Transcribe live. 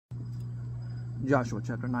Joshua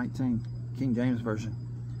chapter 19, King James Version.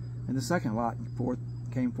 And the second lot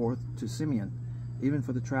came forth to Simeon, even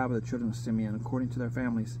for the tribe of the children of Simeon, according to their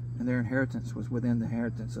families, and their inheritance was within the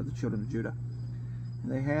inheritance of the children of Judah.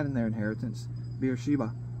 And they had in their inheritance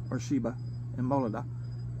Beersheba, or Sheba, and Moladah,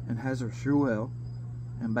 and Hazar Shuel,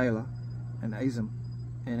 and Bela, and Azim,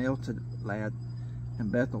 and Eltolad,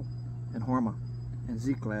 and Bethel, and Hormah, and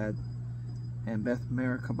Ziklag, and Beth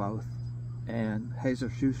Marikaboth, and Hazar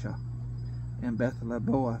Shusha, and Beth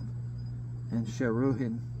Lebaoth, and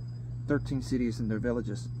Sheruhin, 13 cities and their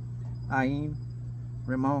villages, Ain,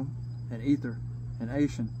 Rimmon, and Ether, and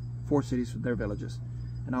Ashan, 4 cities with their villages,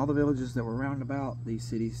 and all the villages that were round about these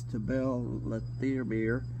cities to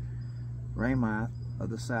Bel-Lethabir, Ramoth of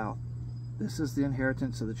the south. This is the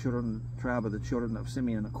inheritance of the tribe of the children of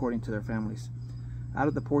Simeon according to their families. Out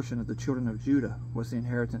of the portion of the children of Judah was the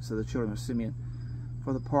inheritance of the children of Simeon,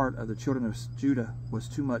 for the part of the children of Judah was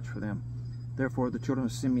too much for them. Therefore the children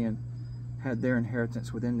of Simeon had their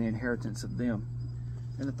inheritance within the inheritance of them.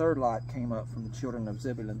 And the third lot came up from the children of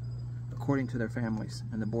Zebulun according to their families,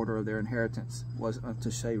 and the border of their inheritance was unto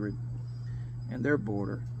Sharid. And their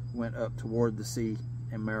border went up toward the sea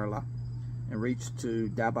in Marilah, and reached to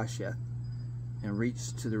Dabasheth, and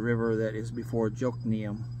reached to the river that is before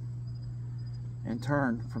Jokneam, and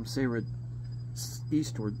turned from Sarid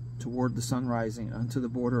eastward toward the sun rising unto the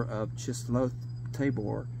border of Chisloth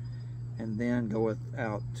Tabor, and then goeth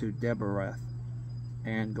out to Debareth,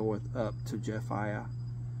 and goeth up to Japhiah,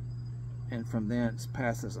 and from thence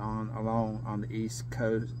passes on along on the east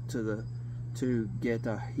coast to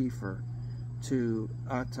Getahefer, to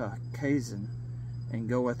Attakazin, and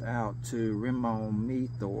goeth out to Rimmon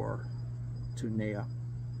Methor, to Nea.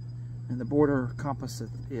 And the border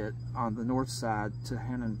compasseth it on the north side to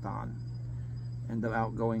Hananthon, and the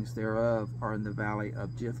outgoings thereof are in the valley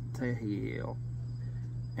of Jephthaheel,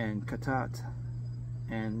 and Katat,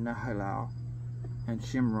 and Nahalal, and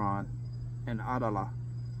Shimron, and Adalah,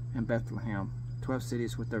 and Bethlehem, 12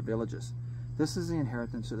 cities with their villages. This is the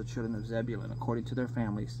inheritance of the children of Zebulun according to their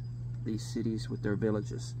families, these cities with their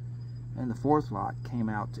villages. And the fourth lot came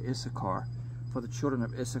out to Issachar, for the children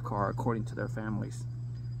of Issachar according to their families.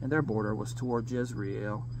 And their border was toward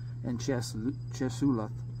Jezreel, and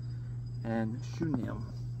Chesulloth, and Shunem,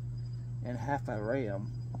 and Hapharaim,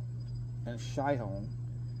 and Shihon,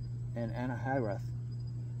 and Anaharath,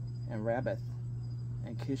 and Rabbath,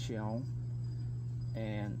 and Kishion,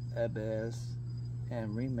 and Abez,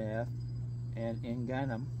 and Remeth, and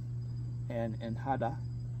Enganim, and Enhada,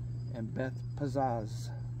 and Beth Pazaz.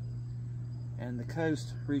 And the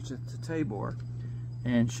coast reacheth to Tabor,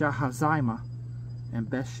 and Shahazimah, and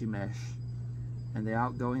Bethshemesh. And the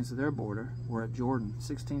outgoings of their border were at Jordan,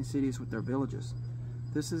 16 cities with their villages.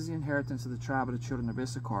 This is the inheritance of the tribe of the children of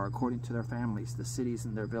Issachar according to their families, the cities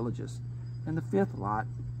and their villages. And the fifth lot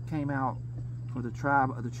came out for the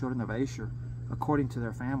tribe of the children of Asher according to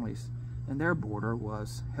their families, and their border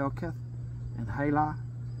was Helketh, and Halah,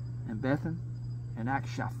 and Bethan, and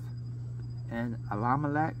Akshaph, and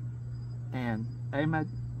Alamelech, and Ahmad,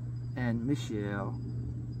 and Mishael,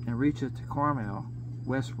 and reacheth to Carmel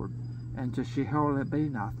westward, and to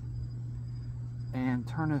Sheholibnath, and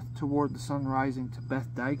turneth toward the sun rising to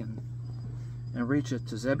Beth Dagon, and reacheth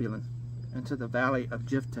to Zebulun, and to the valley of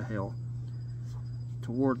Jephthahel,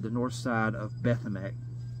 toward the north side of Bethemech,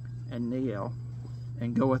 and Neel,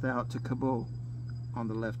 and goeth out to Kabul on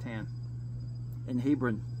the left hand, and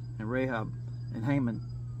Hebron, and Rahab, and Haman,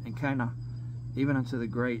 and Cana, even unto the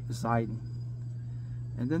great Zidon.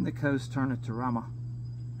 And then the coast turneth to Ramah,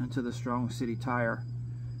 and to the strong city Tyre,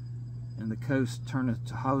 and the coast turneth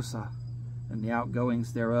to Hosa, and the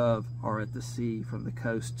outgoings thereof are at the sea from the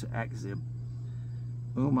coast to Akzib.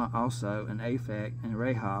 Umah also, and Aphek, and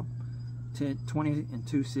Rahab,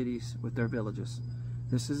 22 cities with their villages.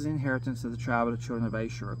 This is the inheritance of the tribe of the children of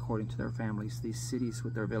Asher according to their families, these cities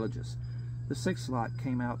with their villages. The sixth lot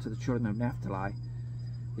came out to the children of Naphtali,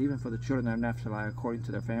 even for the children of Naphtali according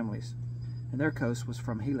to their families. And their coast was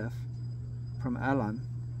from Heleph, from Alan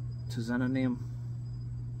to Zananim,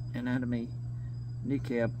 and Anami,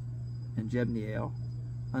 Nekeb, and Jebneel,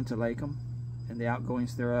 unto Lachem, and the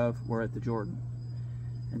outgoings thereof were at the Jordan.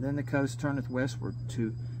 And then the coast turneth westward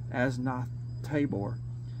to Aznoth Tabor,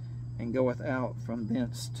 and goeth out from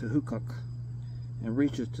thence to Hukok, and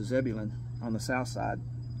reacheth to Zebulun on the south side,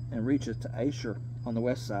 and reacheth to Asher on the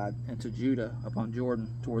west side, and to Judah upon Jordan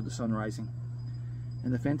toward the sun rising.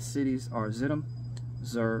 And the fenced cities are Ziddim,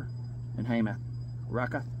 Zer, and Hamath,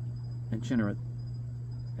 Rakath, and Chinnereth,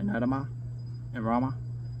 and Adamah, and Ramah,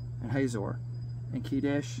 and Hazor, and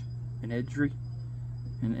Kedesh, and Edrei,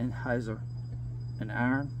 and Enhazor, and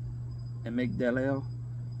Aaron, and Migdalel,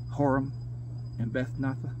 Horem, and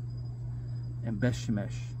Beth-Natha, and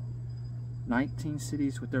Beth-Shemesh, 19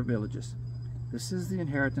 cities with their villages. This is the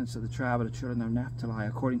inheritance of the tribe of the children of Naphtali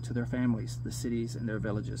according to their families, the cities and their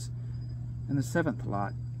villages. And the seventh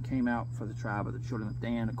lot came out for the tribe of the children of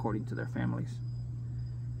Dan according to their families.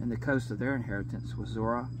 And the coast of their inheritance was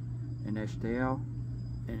Zorah, and Eshtael,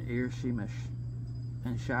 and Ir-Shemesh,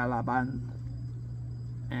 and Shaalaban,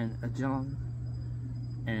 and Ajalon,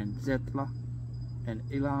 and Zetlah, and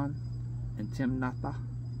Elon, and Timnathah,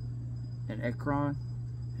 and Ekron,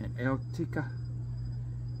 and Eltikah,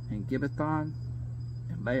 and Gibbethon,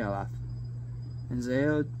 and Baalath, and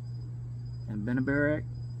Zeod, and Benaberek,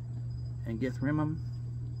 and Githrimmon,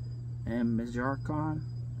 and Mizarkon,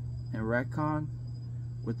 and Rakkon,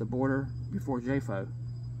 with the border before Japho.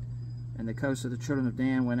 And the coast of the children of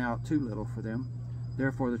Dan went out too little for them.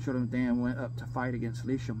 Therefore the children of Dan went up to fight against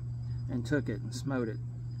Leshem, and took it, and smote it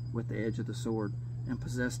with the edge of the sword, and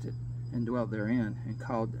possessed it, and dwelt therein, and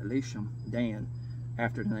called Leshem Dan,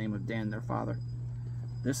 after the name of Dan their father.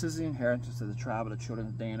 This is the inheritance of the tribe of the children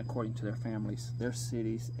of Dan according to their families, their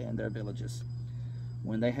cities, and their villages.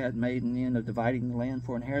 When they had made an end of dividing the land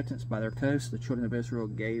for inheritance by their coasts, the children of Israel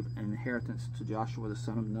gave an inheritance to Joshua the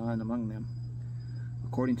son of Nun among them.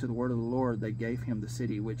 According to the word of the Lord, they gave him the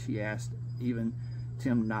city which he asked, even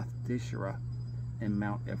Timnath-Tisherah and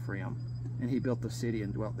Mount Ephraim. And he built the city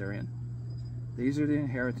and dwelt therein. These are the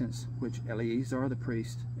inheritance which Eleazar the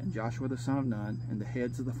priest, and Joshua the son of Nun, and the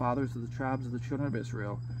heads of the fathers of the tribes of the children of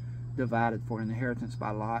Israel, divided for an inheritance by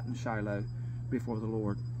lot in Shiloh before the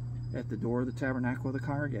Lord, at the door of the tabernacle of the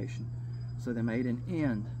congregation. So they made an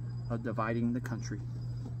end of dividing the country.